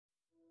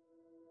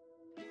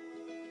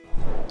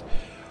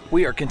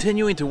We are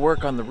continuing to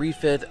work on the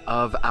refit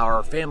of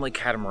our family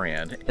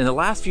catamaran. In the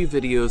last few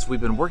videos,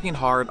 we've been working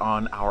hard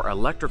on our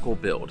electrical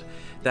build.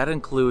 That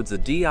includes a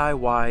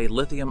DIY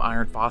lithium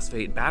iron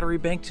phosphate battery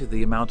bank to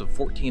the amount of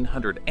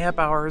 1400 amp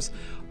hours,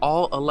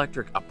 all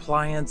electric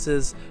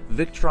appliances,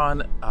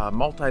 Victron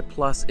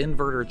multi-plus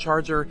inverter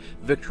charger,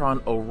 Victron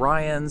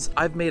Orions.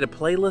 I've made a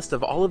playlist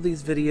of all of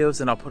these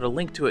videos and I'll put a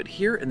link to it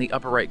here in the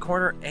upper right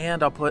corner,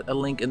 and I'll put a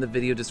link in the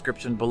video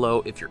description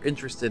below if you're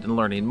interested in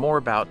learning more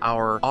about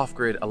our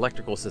off-grid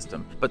electrical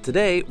system. But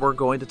today we're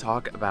going to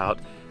talk about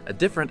a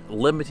different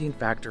limiting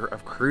factor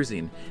of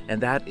cruising, and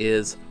that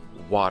is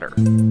water.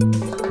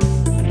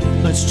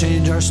 Let's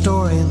change our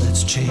story,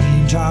 let's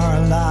change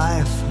our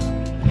life.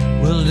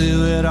 We'll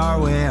do it our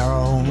way, our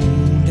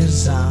own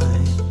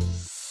design.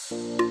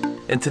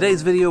 In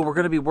today's video, we're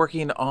going to be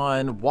working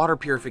on water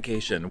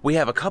purification. We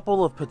have a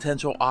couple of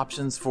potential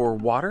options for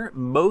water.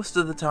 Most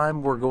of the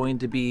time, we're going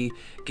to be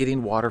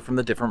getting water from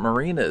the different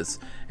marinas.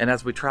 And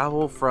as we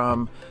travel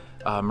from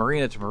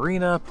marina to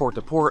marina, port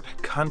to port,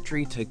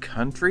 country to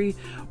country,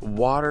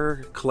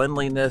 water,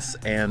 cleanliness,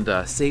 and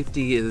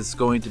safety is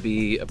going to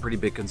be a pretty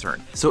big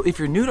concern. So if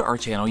you're new to our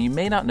channel, you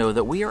may not know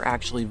that we are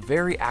actually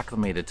very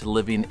acclimated to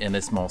living in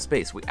a small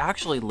space. We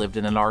actually lived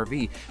in an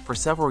RV for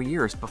several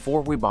years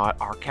before we bought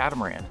our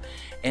catamaran.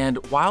 And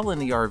while in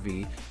the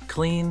RV,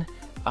 clean,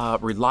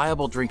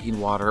 reliable drinking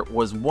water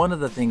was one of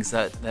the things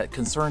that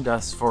concerned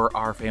us for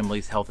our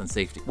family's health and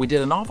safety. We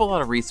did an awful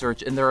lot of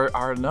research, and there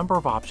are a number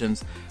of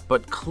options,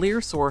 but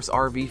Clearsource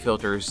RV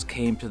filters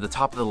came to the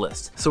top of the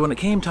list. So when it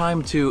came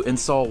time to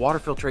install water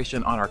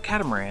filtration on our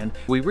catamaran,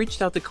 we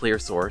reached out to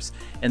Clearsource,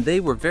 and they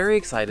were very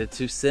excited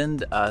to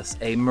send us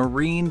a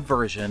marine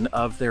version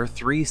of their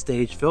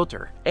 3-stage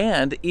filter.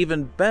 And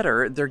even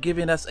better, they're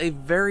giving us a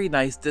very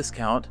nice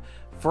discount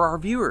for our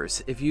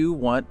viewers if you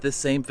want this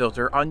same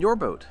filter on your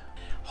boat.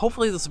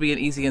 Hopefully this will be an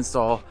easy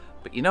install,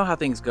 but you know how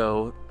things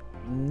go.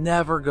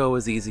 Never go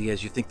as easy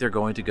as you think they're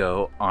going to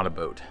go on a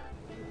boat.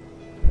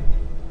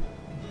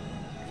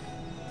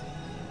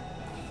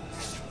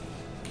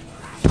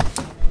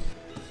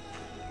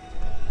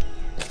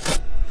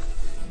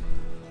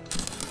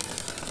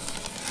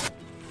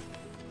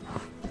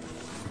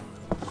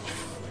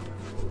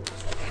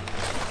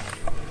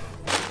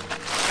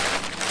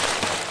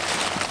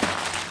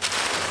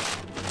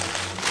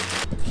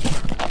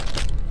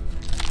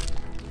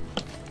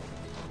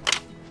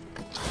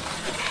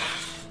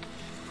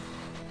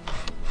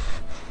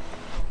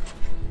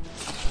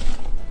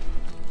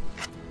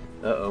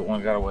 Uh-oh,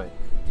 one got away.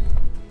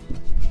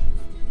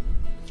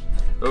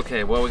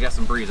 Okay, well, we got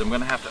some breeze. I'm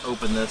gonna have to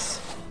open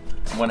this.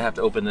 I'm gonna have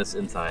to open this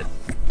inside.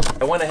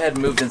 I went ahead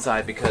and moved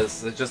inside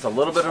because there's just a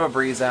little bit of a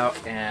breeze out,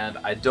 and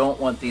I don't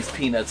want these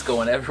peanuts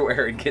going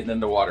everywhere and getting in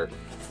the water.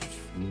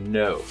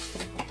 No,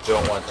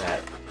 don't want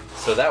that.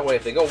 So that way,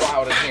 if they go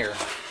wild in here,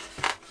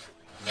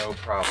 no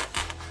problem.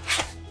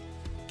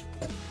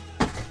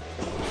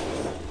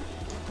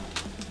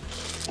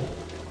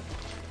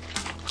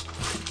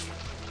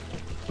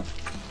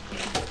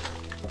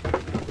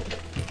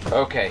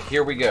 Okay,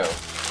 here we go.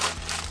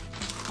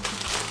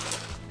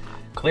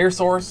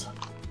 Clearsource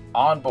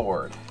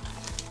onboard.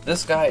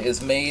 This guy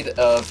is made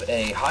of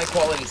a high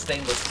quality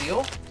stainless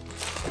steel.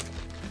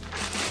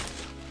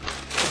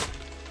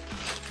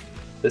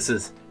 This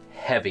is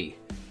heavy.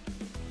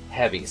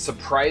 Heavy.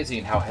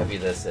 Surprising how heavy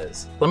this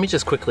is. Let me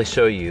just quickly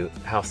show you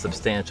how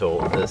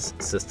substantial this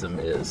system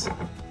is.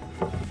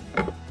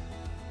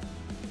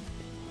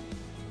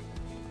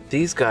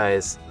 These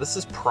guys, this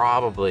is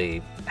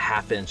probably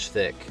half-inch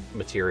thick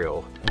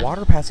material.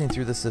 Water passing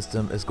through the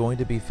system is going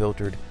to be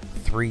filtered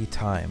 3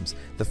 times.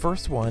 The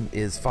first one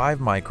is 5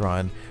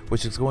 micron,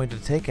 which is going to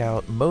take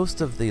out most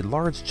of the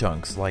large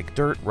chunks like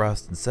dirt,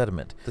 rust, and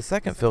sediment. The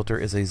second filter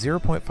is a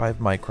 0.5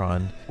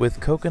 micron with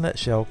coconut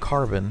shell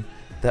carbon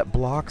that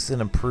blocks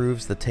and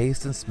improves the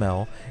taste and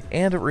smell,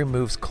 and it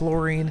removes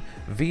chlorine,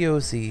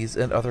 VOCs,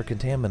 and other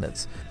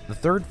contaminants. The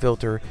third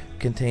filter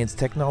contains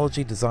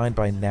technology designed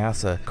by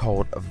NASA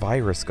called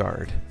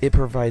Virusguard. It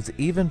provides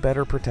even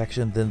better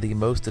protection than the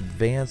most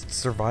advanced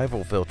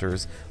survival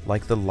filters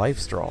like the Life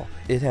Straw.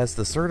 It has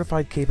the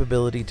certified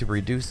capability to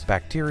reduce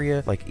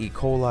bacteria like E.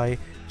 coli,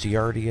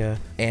 Giardia,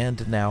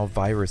 and now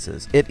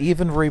viruses. It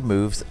even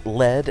removes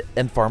lead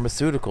and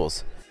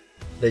pharmaceuticals.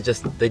 They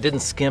didn't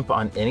skimp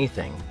on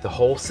anything. The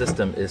whole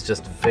system is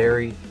just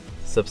very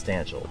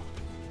substantial.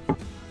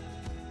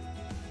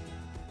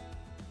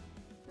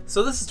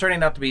 So this is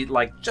turning out to be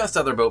like just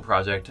other boat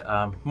project,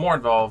 more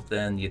involved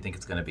than you think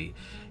it's going to be.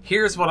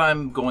 Here's what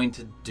I'm going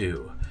to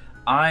do.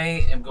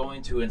 I am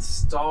going to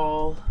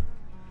install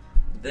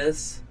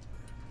this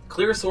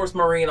Clearsource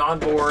Marine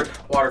onboard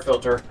water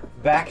filter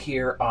back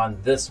here on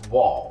this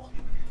wall.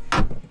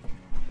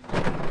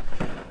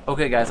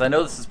 Okay guys, I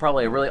know this is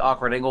probably a really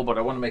awkward angle, but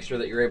I want to make sure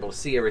that you're able to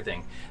see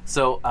everything.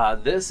 So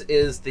this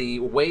is the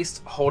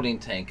waste holding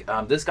tank.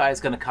 This guy is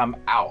going to come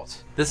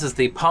out. This is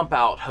the pump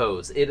out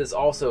hose. It is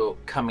also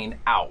coming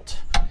out.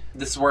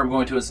 This is where I'm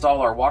going to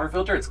install our water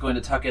filter. It's going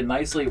to tuck in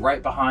nicely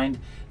right behind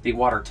the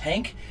water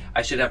tank.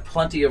 I should have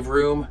plenty of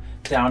room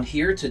down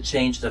here to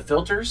change the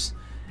filters.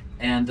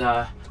 And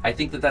I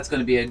think that that's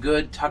going to be a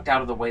good tucked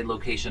out of the way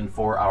location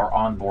for our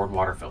onboard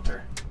water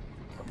filter.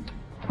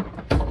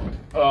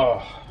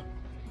 Oh,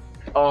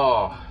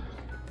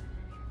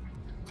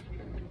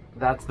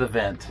 that's the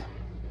vent.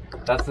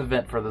 That's the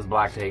vent for this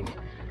black tank.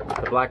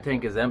 The black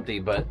tank is empty,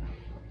 but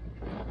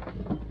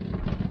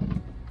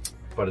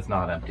it's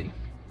not empty.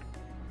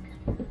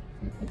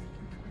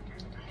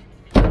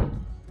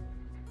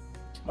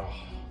 Oh.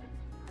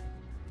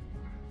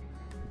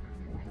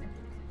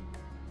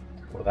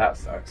 Well, that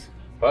sucks.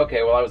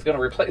 Okay, well, I was going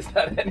to replace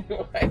that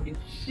anyway.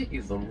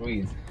 Jeez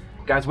Louise.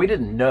 Guys, we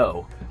didn't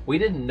know. We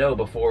didn't know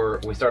before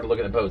we started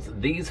looking at boats.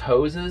 These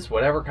hoses,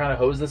 whatever kind of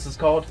hose this is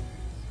called,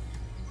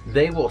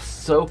 they will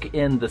soak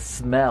in the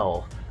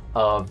smell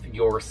of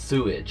your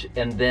sewage,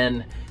 and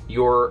then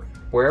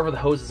wherever the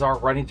hoses are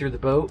running through the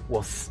boat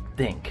will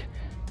stink.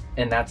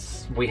 And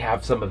we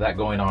have some of that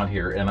going on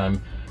here,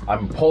 and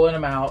I'm pulling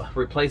them out,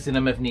 replacing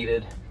them if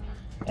needed,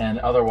 and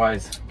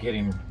otherwise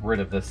getting rid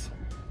of this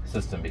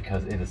system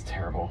because it is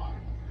terrible.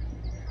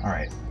 All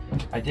right,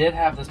 I did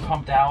have this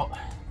pumped out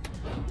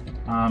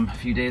a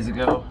few days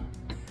ago,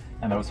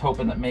 and I was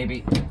hoping that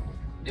maybe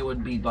it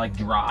would be like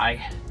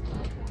dry,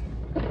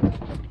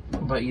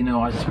 but you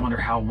know, I just wonder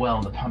how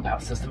well the pump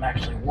out system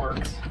actually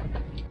works.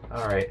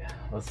 All right,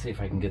 let's see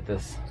if I can get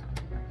this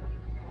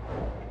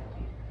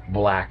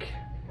black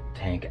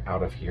tank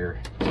out of here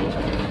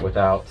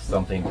without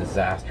something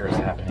disastrous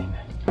happening.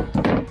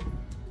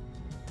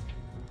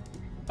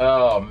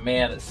 Oh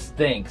man, it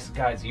stinks.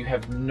 Guys, you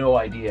have no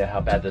idea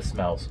how bad this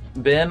smells.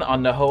 Ben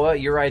on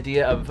Nahoa, your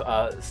idea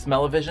of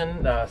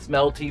smell-o-vision,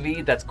 smell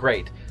TV, that's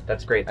great.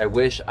 That's great. I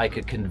wish I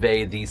could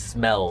convey these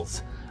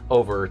smells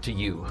over to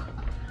you.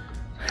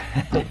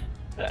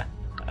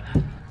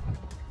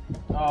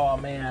 Oh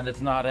man,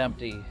 it's not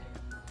empty.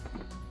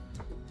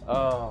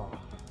 Oh,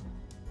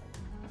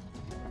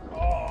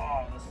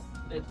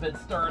 it's been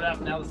stirred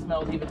up. Now the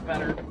smell's even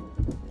better.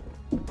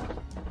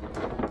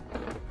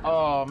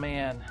 Oh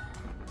man.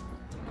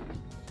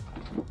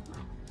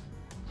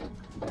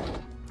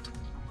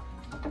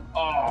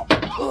 Oh,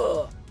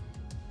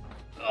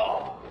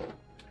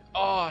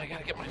 I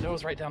gotta get my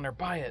nose right down there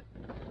by it.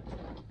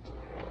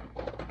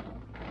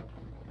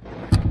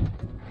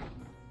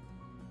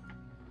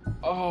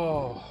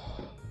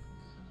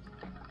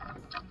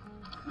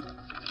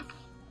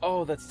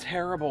 Oh, that's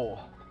terrible.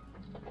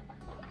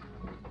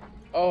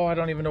 Oh, I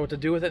don't even know what to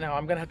do with it now.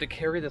 I'm gonna have to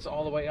carry this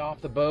all the way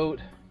off the boat.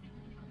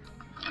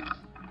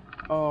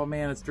 Oh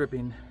man, it's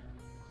dripping.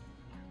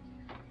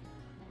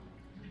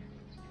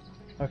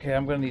 Okay,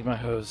 I'm gonna need my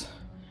hose.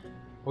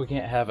 We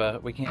can't have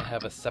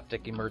a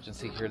septic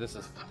emergency here. This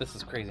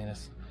is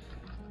craziness.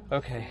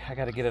 Okay, I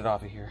gotta get it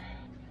off of here.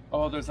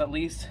 Oh, there's at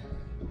least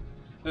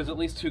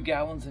 2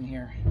 gallons in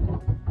here.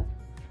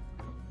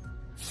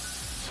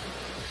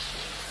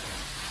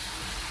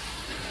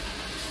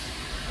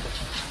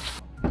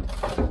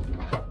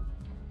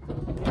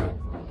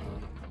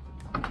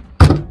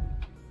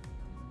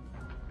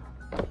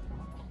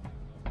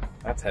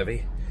 That's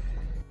heavy.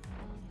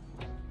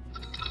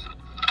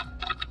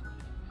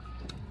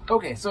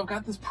 Okay, so I've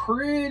got this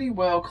pretty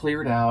well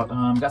cleared out.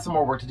 Got some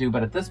more work to do,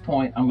 but at this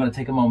point, I'm gonna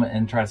take a moment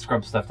and try to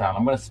scrub stuff down.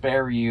 I'm gonna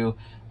spare you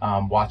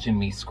watching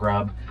me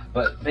scrub,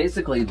 but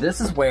basically this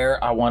is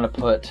where I wanna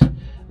put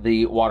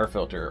the water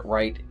filter,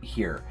 right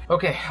here.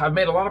 Okay, I've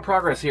made a lot of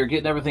progress here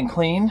getting everything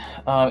clean.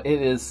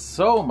 It is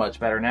so much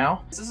better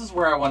now. This is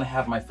where I wanna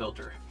have my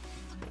filter.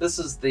 This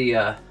is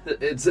the,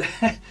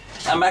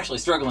 I'm actually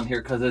struggling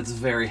here because it's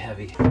very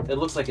heavy. It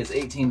looks like it's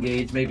 18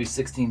 gauge, maybe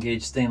 16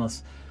 gauge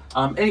stainless.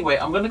 Anyway,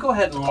 I'm going to go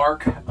ahead and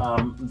mark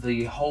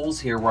the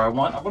holes here where I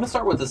want. I'm going to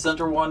start with the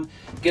center one,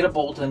 get a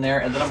bolt in there,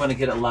 and then I'm going to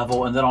get it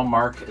level, and then I'll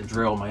mark and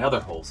drill my other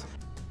holes.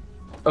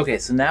 Okay,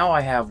 so now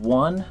I have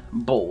one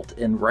bolt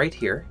in right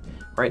here,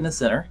 right in the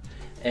center,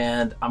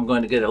 and I'm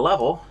going to get it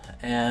level,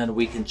 and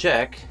we can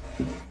check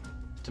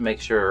to make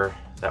sure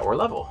that we're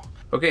level.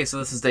 Okay, so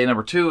this is day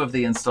number 2 of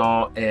the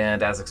install,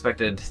 and as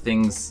expected,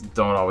 things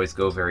don't always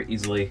go very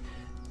easily,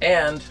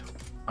 and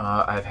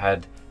I've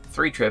had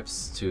 3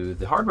 trips to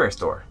the hardware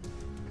store.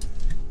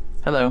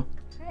 Hello.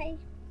 Hi.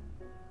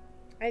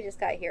 I just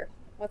got here.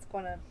 What's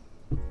going on?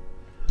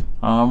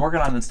 I'm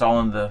working on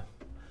installing the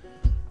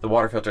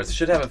water filters. I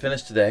should have it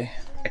finished today.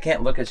 I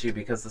can't look at you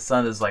because the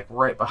sun is like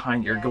right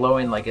behind you. You're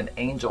glowing like an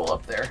angel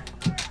up there.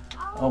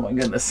 Oh my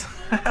goodness.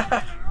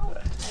 I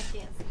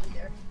can't see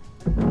either.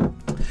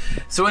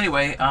 So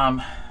anyway,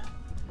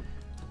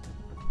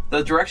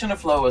 the direction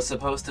of flow is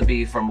supposed to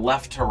be from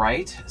left to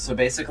right. So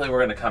basically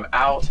we're gonna come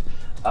out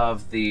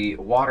of the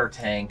water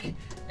tank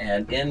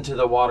and into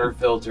the water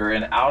filter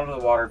and out of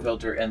the water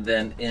filter and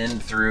then in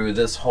through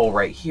this hole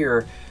right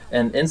here.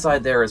 And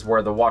inside there is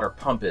where the water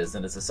pump is,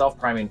 and it's a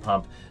self-priming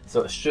pump,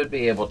 so it should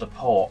be able to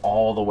pull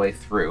all the way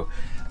through.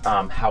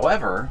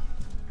 However,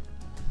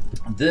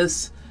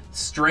 this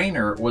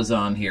strainer was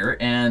on here,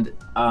 and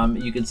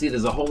you can see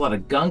there's a whole lot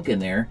of gunk in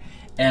there.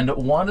 And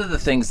one of the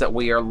things that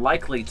we are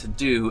likely to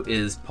do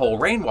is pull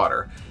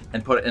rainwater.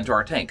 and put it into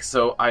our tank.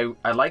 So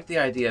I like the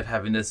idea of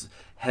having this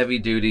heavy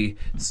duty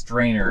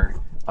strainer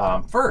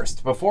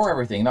first, before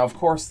everything. Now, of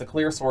course, the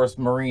Clearsource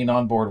Marine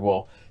onboard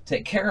will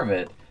take care of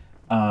it,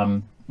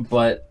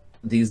 but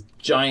these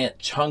giant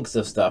chunks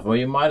of stuff, well,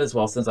 you might as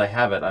well, since I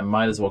have it, I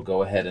might as well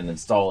go ahead and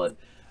install it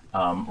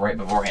right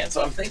beforehand.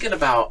 So I'm thinking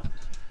about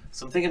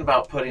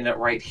putting it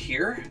right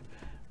here,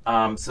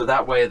 so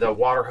that way the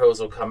water hose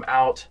will come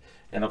out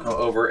and it'll come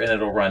over and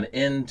it'll run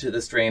into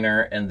the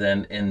strainer and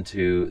then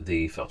into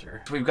the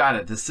filter. We've got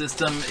it. The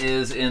system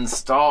is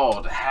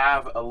installed.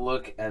 Have a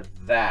look at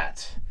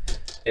that.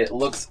 It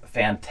looks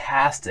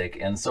fantastic,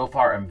 and so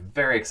far I'm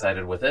very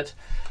excited with it.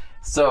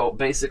 So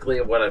basically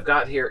what I've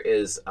got here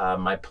is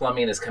my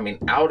plumbing is coming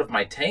out of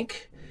my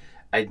tank.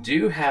 I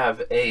do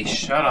have a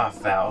shutoff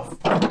valve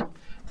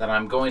that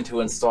I'm going to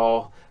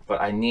install,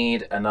 but I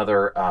need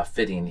another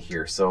fitting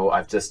here. So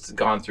I've just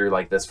gone through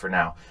like this for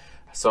now.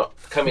 So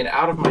coming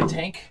out of my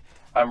tank,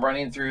 I'm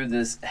running through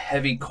this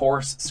heavy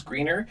coarse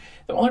screener.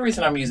 The only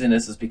reason I'm using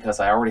this is because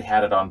I already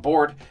had it on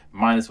board.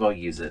 Might as well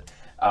use it.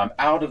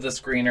 Out of the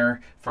screener,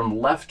 from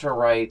left to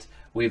right,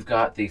 we've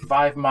got the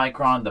 5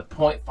 micron, the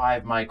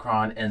 0.5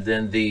 micron, and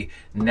then the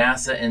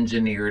NASA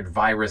engineered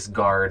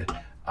Virusguard.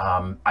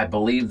 I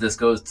believe this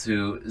goes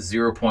to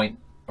 0.02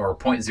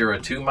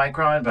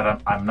 micron,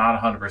 but I'm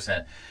not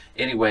 100%.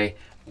 Anyway,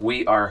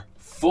 we are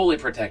fully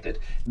protected.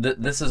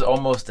 This is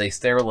almost a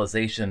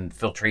sterilization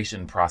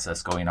filtration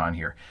process going on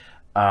here.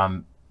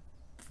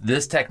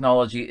 This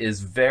technology is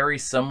very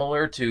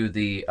similar to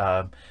the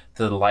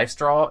Life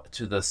Straw,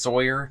 to the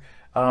Sawyer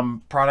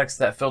products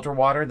that filter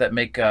water, that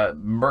make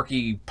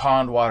murky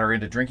pond water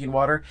into drinking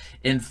water.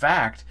 In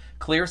fact,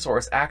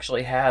 Clearsource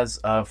actually has,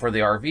 for the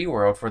RV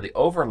world, for the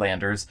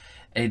overlanders,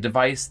 a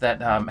device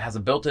that has a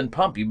built-in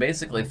pump. You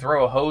basically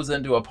throw a hose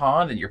into a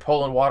pond and you're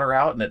pulling water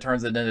out and it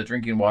turns it into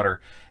drinking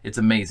water. It's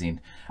amazing.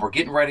 We're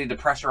getting ready to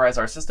pressurize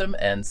our system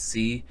and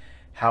see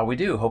how we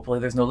do. Hopefully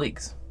there's no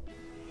leaks.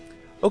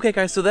 Okay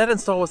guys, so that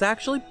install was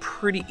actually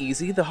pretty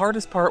easy. The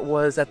hardest part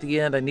was at the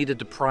end I needed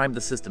to prime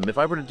the system. If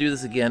I were to do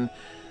this again,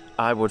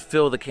 I would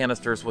fill the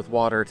canisters with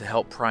water to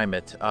help prime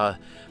it.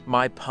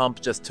 My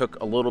pump just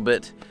took a little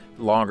bit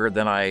longer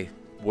than I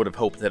would have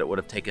hoped that it would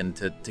have taken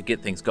to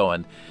get things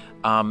going.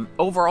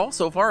 Overall,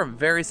 so far, I'm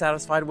very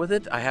satisfied with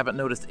it. I haven't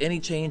noticed any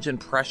change in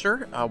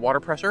pressure, water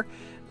pressure.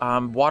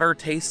 Water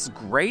tastes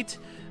great.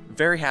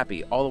 Very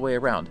happy all the way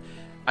around.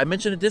 I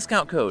mentioned a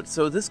discount code,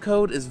 so this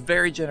code is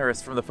very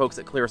generous from the folks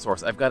at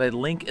Clearsource. I've got a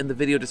link in the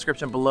video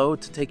description below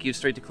to take you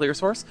straight to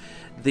Clearsource.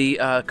 The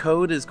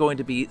code is going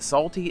to be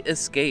Salty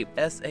Escape,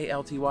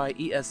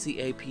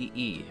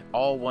 SALTYESCAPE,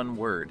 all one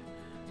word.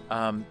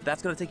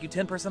 That's going to take you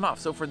 10% off.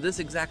 So for this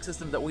exact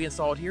system that we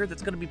installed here,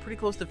 that's going to be pretty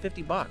close to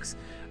 50 bucks.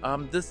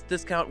 This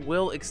discount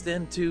will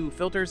extend to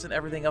filters and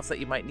everything else that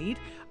you might need.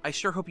 I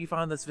sure hope you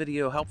found this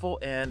video helpful,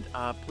 and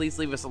please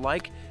leave us a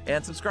like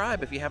and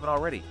subscribe if you haven't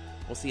already.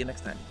 We'll see you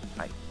next time.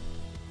 Bye.